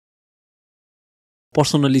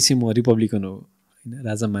Personally चाहिँ म Republican हो होइन,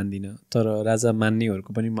 राजा मान्दिनँ। तर राजा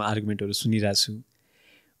मान्नेहरूको पनि म आर्गुमेन्टहरू सुनिरहेको छु।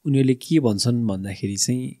 उनीहरूले के भन्छन् भन्दाखेरि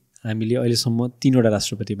चाहिँ हामीले अहिलेसम्म 3वटा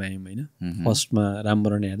राष्ट्रपति पायौँ होइन। फर्स्टमा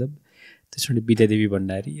रामवरण यादव, त्यसपछि विद्यादेवी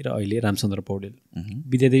भण्डारी र अहिले रामचन्द्र पौडेल।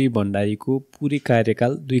 विद्यादेवी भण्डारीको पुरै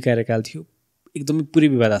कार्यकाल 2 कार्यकाल थियो, एकदमै पुरै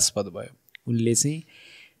विवादास्पद भयो। उनले चाहिँ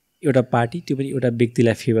एउटा पार्टी, त्यो पनि एउटा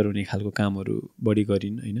व्यक्तिलाई फेभर हुने खालको कामहरू बढी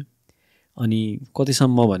गरिन् होइन। अनि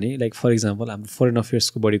कतिसम्म भने लाइक फर इक्जाम्पल हाम्रो फरेन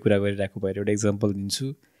अफेयर्सको बढी कुरा गरिरहेको भएर एउटा इक्जाम्पल दिन्छु।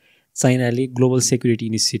 चाइनाले ग्लोबल सेक्युरिटी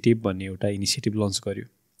इनिसिएटिभ भन्ने एउटा इनिसिएटिभ लन्च गर्यो।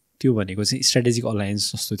 त्यो भनेको चाहिँ स्ट्राटेजिक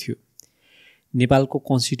अलायन्स जस्तो थियो। नेपालको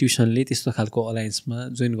कन्स्टिट्युसनले त्यस्तो खालको अलायन्समा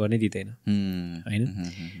जोइन गर्नै दिँदैन होइन।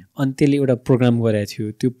 अनि त्यसले एउटा प्रोग्राम गरेको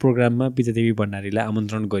थियो। त्यो प्रोग्राममा विद्यादेवी भण्डारीलाई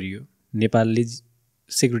आमन्त्रण गरियो। नेपालले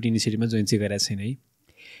सेक्युरिटी इनिसिएटिभमा जोइन चाहिँ गरेको छैन है।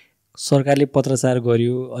 सरकारले पत्रचार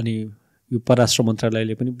गर्यो अनि यो परराष्ट्र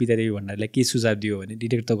मन्त्रालयले पनि विद्यादेवी भण्डारीलाई के सुझाव दियो भने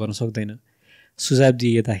डिटेक्ट त गर्न सक्दैन। सुझाव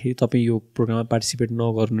दिएदाखेरि तपाईँ यो प्रोग्राममा पार्टिसिपेट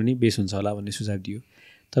नगर्नु नै बेस हुन्छ होला भन्ने सुझाव दियो।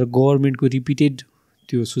 तर गभर्मेन्टको रिपिटेड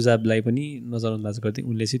त्यो सुझावलाई पनि नजरअन्दाज गर्दै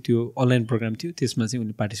उनले चाहिँ त्यो अनलाइन प्रोग्राम थियो त्यसमा चाहिँ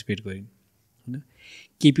उनले पार्टिसिपेट गरिन् होइन।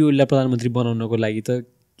 केपी ओलीलाई प्रधानमन्त्री बनाउनको लागि त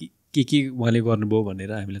के उहाँले गर्नुभयो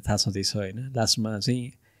भनेर हामीलाई थाहा छँदैछ होइन। लास्टमा चाहिँ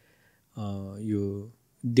यो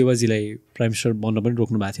देवाजीलाई प्राइम मिनिस्टर बन्न पनि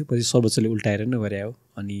रोक्नु भएको थियो, पछि सर्वोच्चले उल्टाएर नै गरे हो।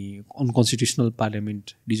 अनि अनकन्स्टिट्युसनल पार्लियामेन्ट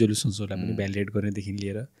रिजोल्युसन्सहरूलाई पनि भ्यालिडेट गर्नेदेखि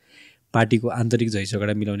लिएर पार्टीको आन्तरिक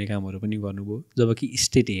झैझगडा मिलाउने कामहरू पनि गर्नुभयो। जबकि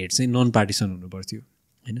स्टेट हेड चाहिँ नन पार्टिसन हुनुपर्थ्यो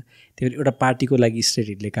होइन। त्यही भएर एउटा पार्टीको लागि स्टेट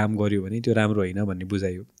हेडले काम गर्यो भने त्यो राम्रो होइन भन्ने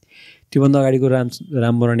बुझायो। त्योभन्दा अगाडिको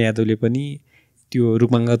रामवरण यादवले पनि त्यो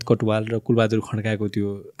रूपमाङ्गद कटुवाल र कुलबहादुर खड्काको त्यो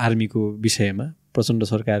आर्मीको विषयमा प्रचण्ड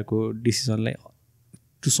सरकारको डिसिजनलाई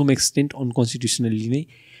टु सम एक्सटेन्ट अनकन्स्टिट्युसनली नै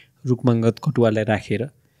रूपमाङ्गद कटुवाललाई राखेर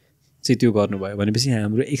चाहिँ त्यो गर्नुभयो। भनेपछि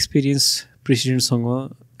हाम्रो एक्सपिरियन्स प्रेसिडेन्टसँग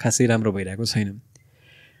खासै राम्रो भइरहेको छैन।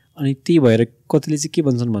 अनि त्यही भएर कतिले चाहिँ के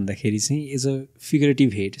भन्छन् भन्दाखेरि चाहिँ as a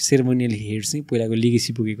figurative head, ceremonial head चाहिँ पहिलाको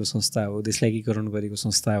लिगेसी पुगेको संस्था हो, देशलाई एकीकरण गरेको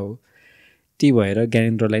संस्था हो। त्यही भएर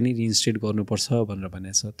ज्ञानेन्द्रलाई नै रिइन्स्टेट गर्नुपर्छ भनेर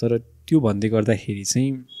भनेको छ। तर त्यो भन्दै गर्दाखेरि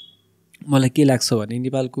चाहिँ मलाई के लाग्छ भने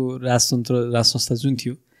नेपालको राजतन्त्र राज संस्था जुन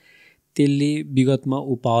थियो त्यसले विगतमा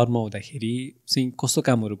पावरमा हुँदाखेरि चाहिँ कस्तो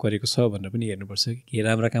कामहरू गरेको छ भनेर पनि हेर्नुपर्छ। कि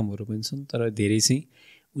राम्रा कामहरू पनि छन् तर धेरै चाहिँ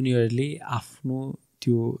उनीहरूले आफ्नो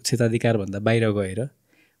त्यो क्षेत्राधिकारभन्दा बाहिर गएर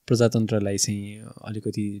प्रजातन्त्रलाई चाहिँ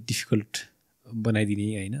अलिकति डिफिकल्ट बनाइदिने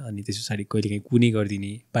होइन। अनि त्यस पछाडि कहिलेकाहीँ कुनै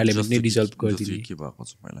गरिदिने, पार्लियामेन्ट नै डिजल्भ गरिदिने। के भएको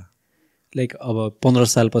छ पहिला लाइक अब 15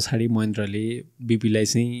 साल पछाडि महेन्द्रले बिपीलाई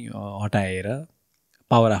चाहिँ हटाएर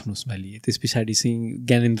पावर आफ्नो उसमा लिए। त्यस पछाडि चाहिँ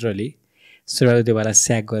ज्ञानेन्द्रले शेरबहादुर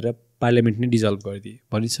स्याक गरेर पार्लियामेन्ट नै डिजल्भ गरिदिए।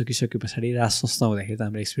 भनिसकिसके पछाडि राज संस्था हुँदाखेरि त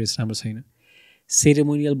हाम्रो एक्सपिरियन्स राम्रो छैन।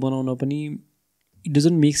 सेरेमोनियल बनाउन पनि इट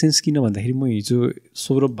डजन्ट मेक सेन्स। किन भन्दाखेरि म हिजो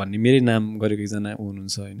सौरभ भन्ने मेरै नाम गरेको एकजना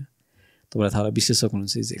हुनुहुन्छ होइन, तपाईँलाई थाहा होला, विश्लेषक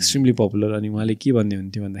हुनुहुन्छ, इज एक्सट्रिमली पपुलर। अनि उहाँले के भन्ने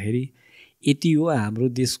हुन्थ्यो भन्दाखेरि यति हो हाम्रो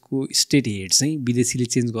देशको स्टेट हेड चाहिँ विदेशीले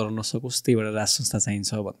चेन्ज गर्न नसकोस्, त्यही भएर राज संस्था चाहिन्छ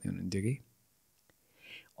भन्ने हुनुहुन्थ्यो कि।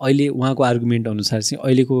 अहिले उहाँको आर्गुमेन्ट अनुसार चाहिँ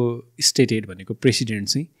अहिलेको स्टेट हेड भनेको प्रेसिडेन्ट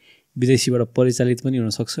चाहिँ विदेशीबाट परिचालित पनि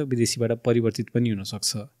हुनसक्छ, विदेशीबाट परिवर्तित पनि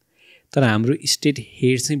हुनसक्छ। तर हाम्रो स्टेट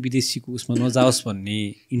हेड चाहिँ विदेशीको उसमा नजाओस् भन्ने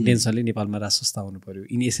इन्टेन्सनले नेपालमा राज संस्था हुनु पऱ्यो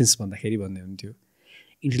इन एसेन्स भन्दाखेरि भन्ने हुन्थ्यो।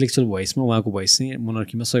 इन्टेलेक्चुअल भोइसमा उहाँको भोइस चाहिँ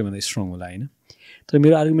मोनर्कीमा सबैभन्दा स्ट्रङ होला होइन। तर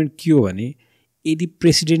मेरो आर्गुमेन्ट के हो भने यदि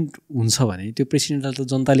प्रेसिडेन्ट हुन्छ भने त्यो प्रेसिडेन्टलाई त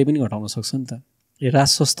जनताले पनि हटाउन सक्छ नि त। राज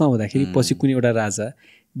संस्था हुँदाखेरि पछि कुनै एउटा राजा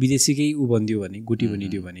विदेशीकै ऊ बनिदियो भने, गुटी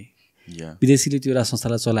बनिदियो भने, विदेशीले त्यो राज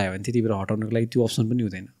संस्थालाई चलायो भने त्यति बेला हटाउनको लागि त्यो अप्सन पनि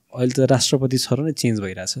हुँदैन। अहिले त राष्ट्रपति छ र नै चेन्ज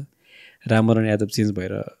भइरहेछ। रामवरण यादव चेन्ज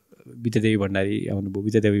भएर विद्यादेवी भण्डारी आउनुभयो,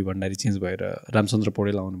 विद्यादेवी भण्डारी चेन्ज भएर रामचन्द्र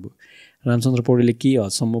पौडेल आउनुभयो। रामचन्द्र पौडेलले के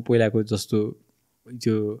हदसम्म पहिलाको जस्तो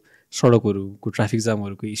त्यो सडकहरूको ट्राफिक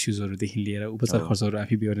जामहरूको इस्युजहरूदेखि लिएर उपचार खर्चहरू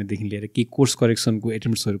आफै बिहोर्नेदेखि लिएर केही कोर्स करेक्सनको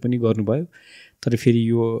एटेम्प्ट्सहरू पनि गर्नुभयो। तर फेरि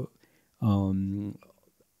यो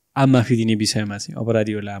आम माफी दिने विषयमा चाहिँ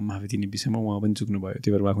अपराधीहरूलाई आम माफी दिने विषयमा उहाँ पनि चुक्नुभयो।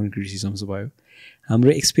 त्यही भएर उहाँको पनि क्रिटिसिजम्स भयो।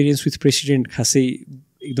 हाम्रो एक्सपिरियन्स विथ प्रेसिडेन्ट खासै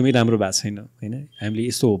एकदमै राम्रो भएको छैन होइन। हामीले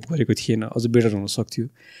यस्तो होप गरेको थिएन, अझ बेटर हुन सक्थ्यो।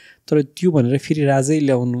 तर त्यो भनेर फेरि राजै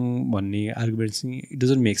ल्याउनु भन्ने आर्गुमेन्ट चाहिँ इट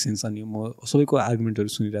डजन्ट मेक सेन्स। अनि म सबैको आर्गुमेन्टहरू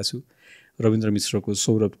सुनिरहेको छु, रविन्द्र मिश्रको,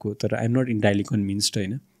 सौरभको, तर आइ एम नट इन्टायरली कन्भिन्स्ड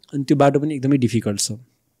होइन। अनि त्यो बाटो पनि एकदमै डिफिकल्ट छ।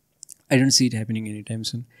 I don't see it happening any time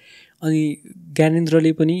सुन। अनि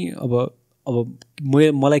ज्ञानेन्द्रले पनि अब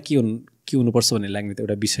मलाई के हुनुपर्छ भन्ने लाग्ने त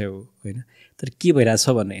एउटा विषय हो होइन। तर के भइरहेछ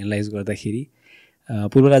भन्ने एनालाइज गर्दाखेरि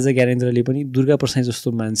पूर्व राजा ज्ञानेन्द्रले पनि दुर्गा प्रसाई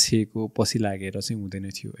जस्तो मान्छेको पछि लागेर चाहिँ हुँदैन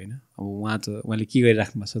थियो होइन। अब उहाँले के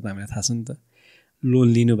गरिराख्नु भएको छ त हामीलाई थाहा छ नि त। लोन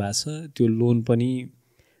लिनुभएको छ, त्यो लोन पनि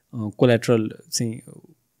कोल्याट्रल चाहिँ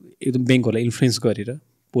एकदम ब्याङ्कहरूलाई इन्फ्लुएन्स गरेर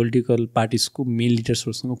पोलिटिकल पार्टिजको मेन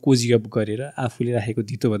लिडर्सहरूसँग कोजिअप गरेर आफूले राखेको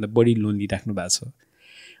धितोभन्दा बढी लोन लिइराख्नु भएको छ।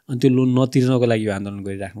 अनि त्यो लोन नतिर्नको लागि यो आन्दोलन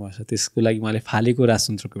गरिराख्नु भएको छ। त्यसको लागि उहाँले फालेको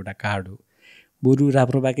राजतन्त्रको एउटा कार्ड हो। बरु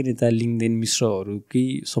राप्रपाकै नेता लिङदेन मिश्रहरूकै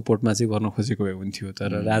सपोर्टमा चाहिँ गर्न खोजेको भए हुन्थ्यो, तर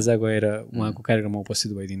राजा गएर उहाँको कार्यक्रममा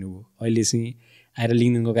उपस्थित भइदिनु भयो। अहिले चाहिँ आएर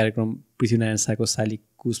लिङदेनको कार्यक्रम पृथ्वीनारायण शाहको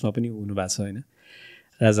शालिगको उसमा पनि हुनुभएको छ होइन,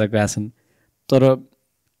 राजा गएका छन्। तर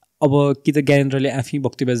अब कि त ज्ञानेन्द्रले आफै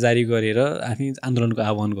वक्तव्य जारी गरेर आफै आन्दोलनको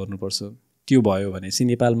आह्वान गर्नुपर्छ। त्यो भयो भने चाहिँ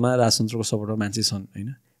नेपालमा राजतन्त्रको सपोर्टमा मान्छे छन् होइन।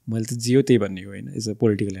 मैले त जे हो त्यही भन्ने हो होइन, एज अ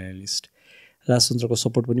पोलिटिकल एनालिस्ट। राजतन्त्रको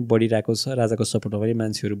सपोर्ट पनि बढिरहेको छ, राजाको सपोर्टमा पनि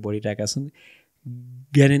मान्छेहरू बढिरहेका छन्।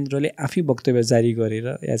 ज्ञानेन्द्रले आफै वक्तव्य जारी गरेर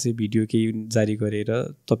या चाहिँ भिडियो केही जारी गरेर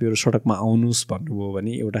तपाईँहरू सडकमा आउनुहोस् भन्नुभयो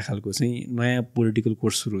भने एउटा खालको चाहिँ नयाँ पोलिटिकल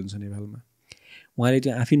कोर्स सुरु हुन्छ नेपालमा। उहाँले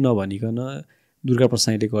त्यो आफै नभनिकन दुर्गा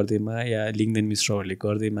प्रसाईले गर्दैमा या लिङदेन मिश्रहरूले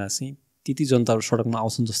गर्दैमा चाहिँ त्यति जनताहरू सडकमा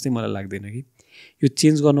आउँछन् जस्तै मलाई लाग्दैन कि। यो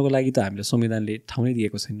चेन्ज गर्नको लागि त हामीले संविधानले ठाउँ नै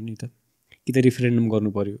दिएको छैन नि त। कि त रिफरेन्डम गर्नु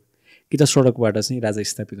पऱ्यो, कि त सडकबाट चाहिँ राजा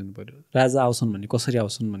स्थापित हुनु पऱ्यो। राजा आउँछन् भन्ने कसरी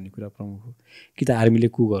आउँछन् भन्ने कुरा प्रमुख हो, कि त आर्मीले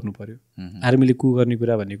कु गर्नु पऱ्यो। आर्मीले कु गर्ने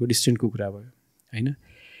कुरा भनेको डिस्टेन्टको कुरा भयो होइन।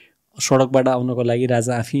 सडकबाट आउनको लागि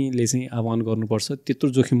राजा आफैले चाहिँ आह्वान गर्नुपर्छ। त्यत्रो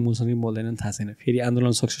जोखिम मसँग बोल्दैनन् थाहा छैन। फेरि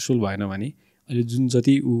आन्दोलन सक्सेसफुल भएन भने अहिले जुन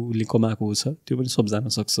जति उसले कमाएको छ त्यो पनि सब जान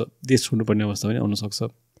सक्छ, देश छोड्नुपर्ने अवस्था पनि आउन सक्छ।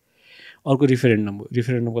 अर्को रिफरेन्डम हो।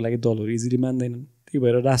 रिफरेन्डमको लागि दलहरू इजिली मान्दैनन्। त्यही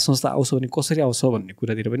भएर राज संस्था आउँछ भने कसरी आउँछ भन्ने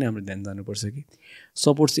कुरातिर पनि हाम्रो ध्यान जानुपर्छ कि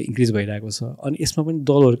सपोर्ट चाहिँ इन्क्रिज भइरहेको छ। अनि यसमा पनि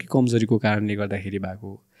दलहरूकै कमजोरीको कारणले गर्दाखेरि भएको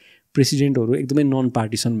हो। प्रेसिडेन्टहरू एकदमै नन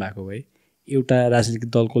पार्टिसन भएको भए एउटा राजनीतिक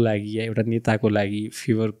दलको लागि या एउटा नेताको लागि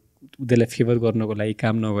उनीहरूलाई फेभर गर्नको लागि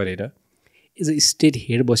काम नगरेर एज अ स्टेट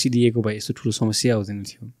हेड बसिदिएको भए यस्तो ठुलो समस्या हुँदैन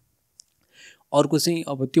थियो। अर्को चाहिँ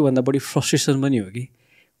अब त्योभन्दा बढी फ्रस्ट्रेसन पनि हो कि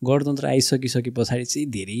गणतन्त्र आइसकिसके पछाडि चाहिँ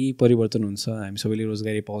धेरै परिवर्तन हुन्छ, हामी सबैले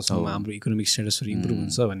रोजगारी पाउँछौँ, हाम्रो इकोनोमिक स्ट्याटसहरू इम्प्रुभ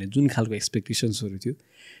हुन्छ भन्ने जुन खालको एक्सपेक्टेसन्सहरू थियो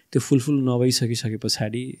त्यो फुलफिल नभइसकिसके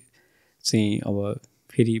पछाडि चाहिँ अब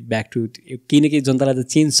फेरि ब्याक टु केही न केही जनतालाई त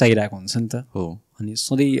चेन्ज चाहिरहेको हुन्छ नि त हो। अनि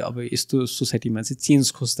सधैँ अब यस्तो सोसाइटीमा चाहिँ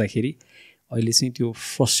चेन्ज खोज्दाखेरि अहिले चाहिँ त्यो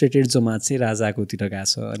फ्रस्ट्रेटेड जमात चाहिँ राजाकोतिर गएको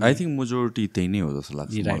छ। आई थिङ्क मेजोरिटी त्यही नै हो जस्तो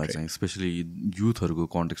लाग्छ मलाई चाहिँ, स्पेसली युथहरूको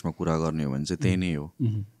कन्टेक्समा कुरा गर्ने हो भने चाहिँ त्यही नै हो।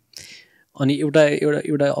 अनि एउटा एउटा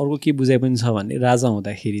एउटा अर्को के बुझाइ पनि छ भने राजा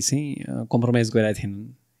हुँदाखेरि चाहिँ कम्प्रोमाइज गरेका थिएनन्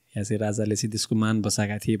या चाहिँ राजाले चाहिँ त्यसको मान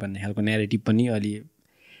बसाएका थिए भन्ने खालको न्यारेटिभ पनि अलि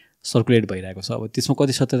सर्कुलेट भइरहेको छ। अब त्यसमा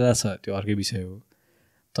कति सत्यता छ त्यो अर्कै विषय हो।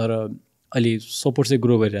 तर अहिले सपोर्ट चाहिँ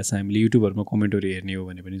ग्रो गरिरहेको छ। हामीले युट्युबहरूमा कमेन्टहरू हेर्ने हो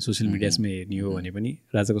भने पनि, सोसियल मिडियासमा हेर्ने हो भने पनि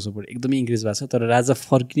राजाको सपोर्ट एकदमै इन्क्रिज भएको छ। तर राजा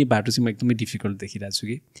फर्किने बाटो चाहिँ म एकदमै डिफिकल्ट देखिरहेको छु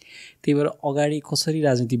कि। त्यही भएर अगाडि कसरी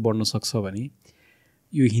राजनीति बढ्न सक्छ भने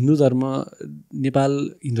यो हिन्दू धर्म नेपाल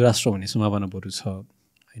हिन्दू राष्ट्र हुने सम्भावना बरु छ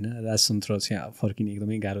होइन। राजतन्त्र चाहिँ फर्किने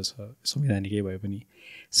एकदमै गाह्रो छ संवैधानिकै भए पनि।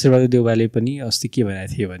 शेरबहादुर देउवाले पनि अस्ति के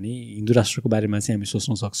भनेको थियो भने हिन्दू राष्ट्रको बारेमा चाहिँ हामी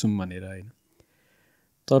सोच्न सक्छौँ भनेर होइन।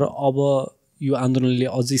 तर अब यो आन्दोलनले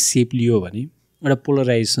अझै सेप लियो भने एउटा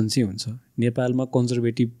पोलराइजेसन चाहिँ हुन्छ। नेपालमा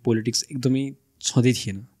कन्जर्भेटिभ पोलिटिक्स एकदमै छँदै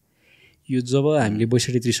थिएन। यो जब हामीले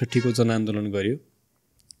 62-63को जनआन्दोलन गऱ्यो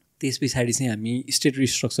त्यस पछाडि चाहिँ हामी स्टेट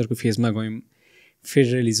रिस्ट्रक्चरको फेजमा गयौँ।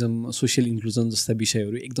 फेडरलिजम, सोसियल इन्क्लुजन जस्ता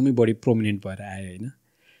विषयहरू एकदमै बढी प्रोमिनेन्ट भएर आए होइन।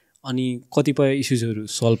 अनि कतिपय इस्युजहरू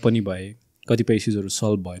सल्भ पनि भए, कतिपय इस्युजहरू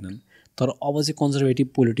सल्भ भएनन्। तर अब चाहिँ कन्जर्भेटिभ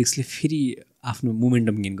पोलिटिक्सले फेरि आफ्नो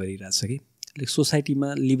मोमेन्टम गेन गरिरहेछ कि।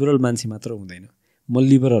 सोसाइटीमा लिबरल मान्छे मात्र हुँदैन। म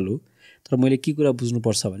लिबरल हो तर मैले के कुरा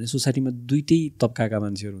बुझ्नुपर्छ भने सोसाइटीमा दुइटै तबकाका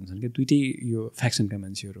मान्छेहरू हुन्छन् कि, दुइटै यो फ्याक्सनका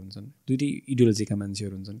मान्छेहरू हुन्छन्, दुइटै इडियोलोजीका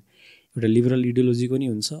मान्छेहरू हुन्छन्। एउटा लिबरल इडियोलोजीको नि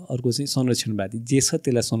हुन्छ, अर्को चाहिँ संरक्षणवादी जे छ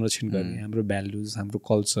त्यसलाई संरक्षण गर्ने, हाम्रो भ्यालुज, हाम्रो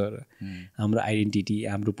कल्चर, हाम्रो आइडेन्टिटी,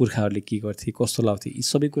 हाम्रो पुर्खाहरूले के गर्थे, कस्तो लाग्थे, यी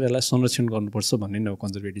सबै कुरालाई संरक्षण गर्नुपर्छ भन्ने नै हो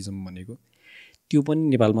कन्जर्भेटिजम भनेको। त्यो पनि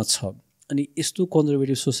नेपालमा छ। अनि यस्तो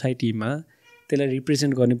कन्जर्भेटिभ सोसाइटीमा त्यसलाई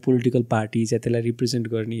रिप्रेजेन्ट गर्ने पोलिटिकल पार्टिज या त्यसलाई रिप्रेजेन्ट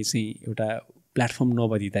गर्ने चाहिँ एउटा प्लेटफर्म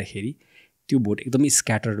नबदिँदाखेरि त्यो भोट एकदमै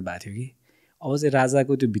स्क्याटर्ड भएको थियो कि। अब चाहिँ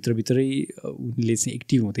राजाको त्यो भित्रभित्रै उनले चाहिँ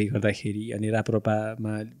एक्टिभ हुँदै गर्दाखेरि अनि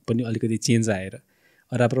राप्रपामा पनि अलिकति चेन्ज आएर,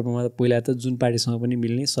 राप्रपामा पहिला त जुन पार्टीसँग पनि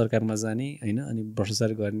मिल्ने सरकारमा जाने होइन, अनि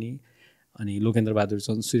भ्रष्टाचार गर्ने, अनि लोकेन्द्रबहादुर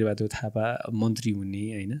चन्द, सूर्यबहादुर थापा मन्त्री हुने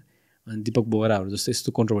होइन, अनि दीपक बोहराहरू जस्तो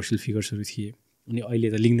यस्तो कन्ट्रोभर्सियल फिगर्सहरू थिए। अनि अहिले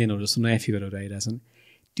त लिङ्गदेनहरू जस्तो नयाँ फिगरहरू आइरहेछन्।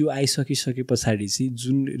 त्यो आइसकिसके पछाडि चाहिँ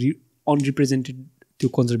जुन अनरिप्रेजेन्टेड त्यो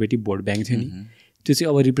कन्जर्भेटिभ भोट ब्याङ्क थियो नि त्यो चाहिँ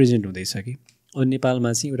अब रिप्रेजेन्ट हुँदैछ कि। अब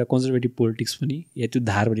नेपालमा चाहिँ एउटा कन्जर्भेटिभ पोलिटिक्स पनि या त्यो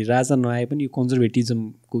धार पनि राजा नआए पनि यो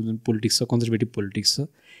कन्जर्भेटिजमको जुन पोलिटिक्स छ, कन्जर्भेटिभ पोलिटिक्स छ,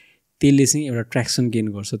 त्यसले चाहिँ एउटा ट्र्याक्सन गेन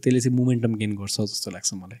गर्छ, त्यसले चाहिँ मोमेन्टम गेन गर्छ जस्तो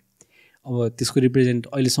लाग्छ मलाई। अब त्यसको रिप्रेजेन्ट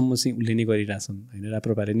अहिलेसम्म चाहिँ उसले नै गरिरहेछन् होइन,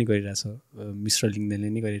 राप्रपाले नै गरिरहेछ, मिश्र लिङ्गदेनले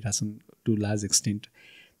नै गरिरहेछन् टु लार्ज एक्सटेन्ट।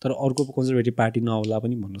 तर अर्को कन्जर्भेटिभ पार्टी नहोला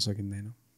पनि भन्न सकिँदैन।